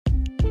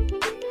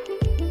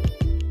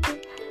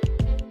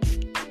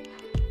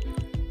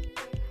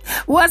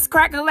What's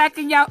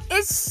crack-a-lackin', y'all?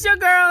 It's your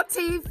girl,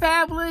 T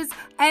Fabulous,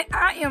 and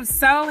I am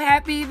so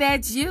happy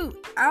that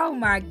you, oh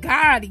my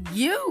God,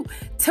 you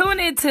tune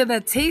into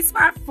the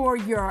T-Spot for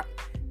your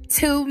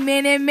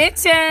 2-minute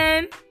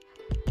mention.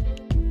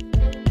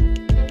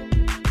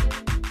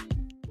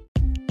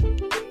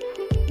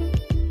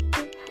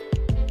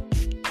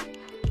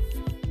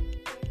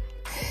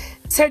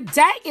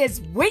 Today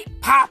is week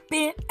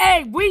poppin',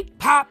 week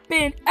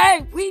poppin',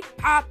 week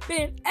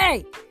poppin',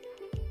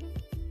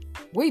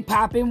 We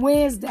Poppin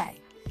Wednesday.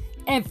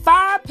 And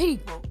 5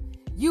 people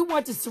you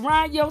want to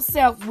surround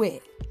yourself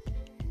with.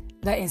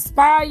 The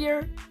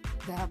inspired,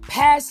 the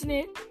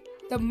passionate,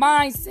 the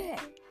mindset,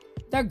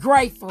 the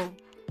grateful,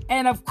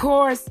 and of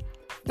course,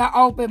 the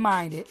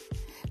open-minded.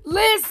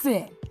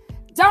 Listen,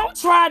 don't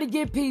try to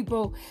get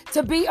people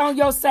to be on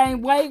your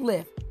same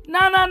wavelength. No,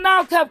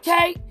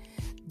 Cupcake.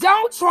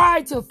 Don't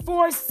try to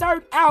force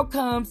certain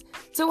outcomes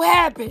to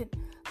happen.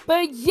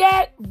 But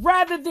yet,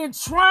 rather than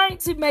trying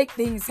to make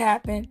things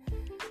happen,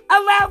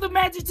 allow the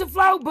magic to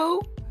flow, boo.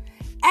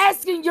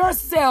 Asking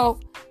yourself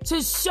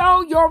to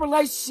show your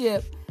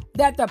relationship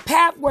that the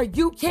path where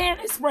you can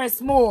express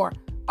more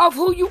of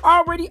who you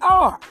already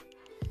are.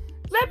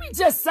 Let me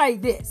just say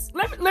this.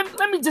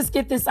 Let me just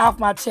get this off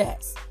my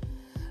chest.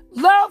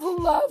 Love who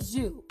loves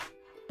you.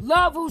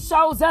 Love who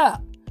shows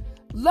up.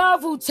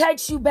 Love who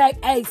takes you back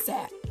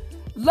ASAP.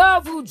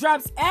 Love who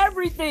drops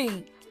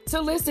everything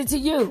to listen to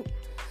you.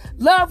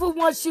 Love who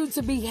wants you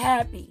to be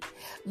happy.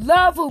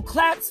 Love who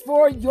claps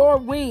for your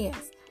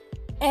wins.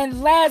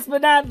 And last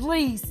but not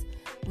least,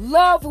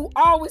 love who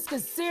always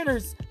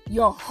considers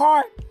your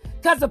heart.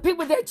 Because the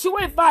people that you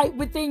invite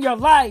within your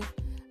life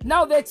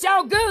know that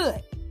y'all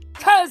good.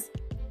 Because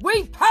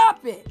we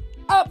poppin'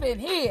 up in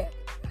here.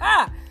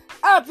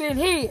 Up in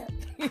here.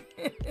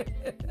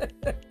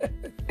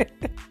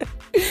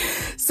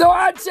 So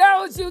I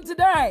challenge you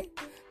today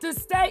to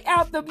stay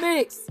out the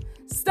mix.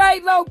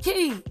 Stay low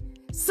key.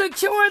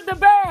 Secure the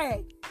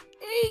bag.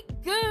 Eat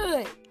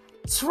good.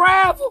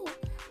 Travel.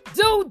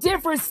 Do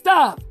different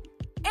stuff.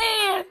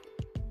 And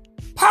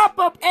pop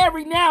up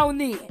every now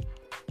and then.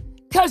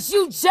 Because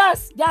you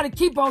just got to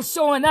keep on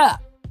showing up.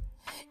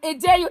 In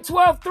Daniel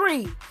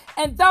 12:3,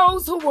 and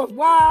those who were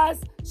wise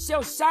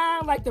shall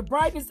shine like the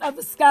brightness of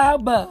the sky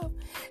above.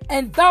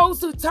 And those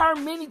who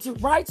turn many to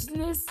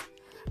righteousness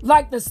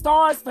like the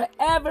stars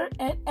forever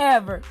and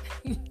ever.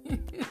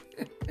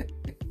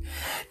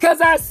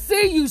 Because I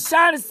see you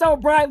shining so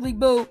brightly,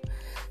 boo.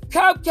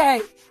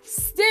 Cupcake,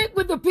 stick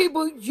with the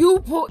people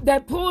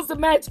that pulls the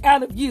match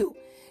out of you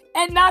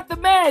and not the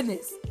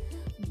madness.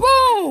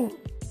 Boom!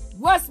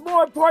 What's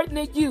more important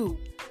than you?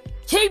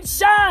 Keep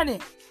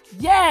shining.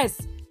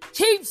 Yes,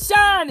 keep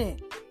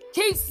shining.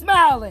 Keep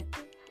smiling.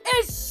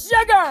 It's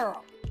your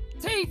girl,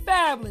 T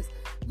Fabulous.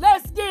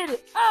 Let's get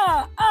it.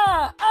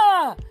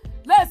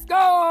 Let's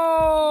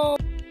go.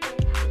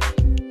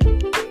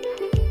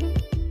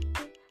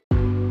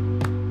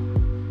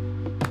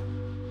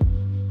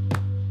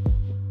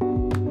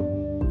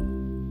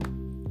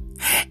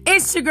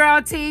 It's your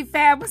girl, T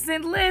Fabulous,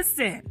 and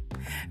listen,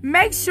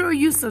 make sure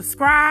you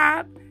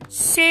subscribe,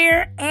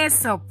 share, and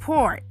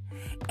support.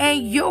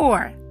 And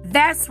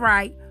that's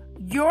right,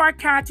 your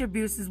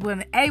contributions will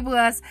enable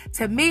us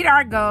to meet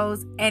our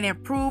goals and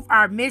improve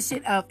our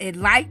mission of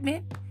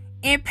enlightenment,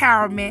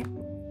 empowerment,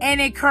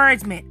 and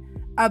encouragement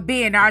of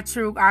being our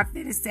true,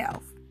 authentic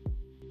self.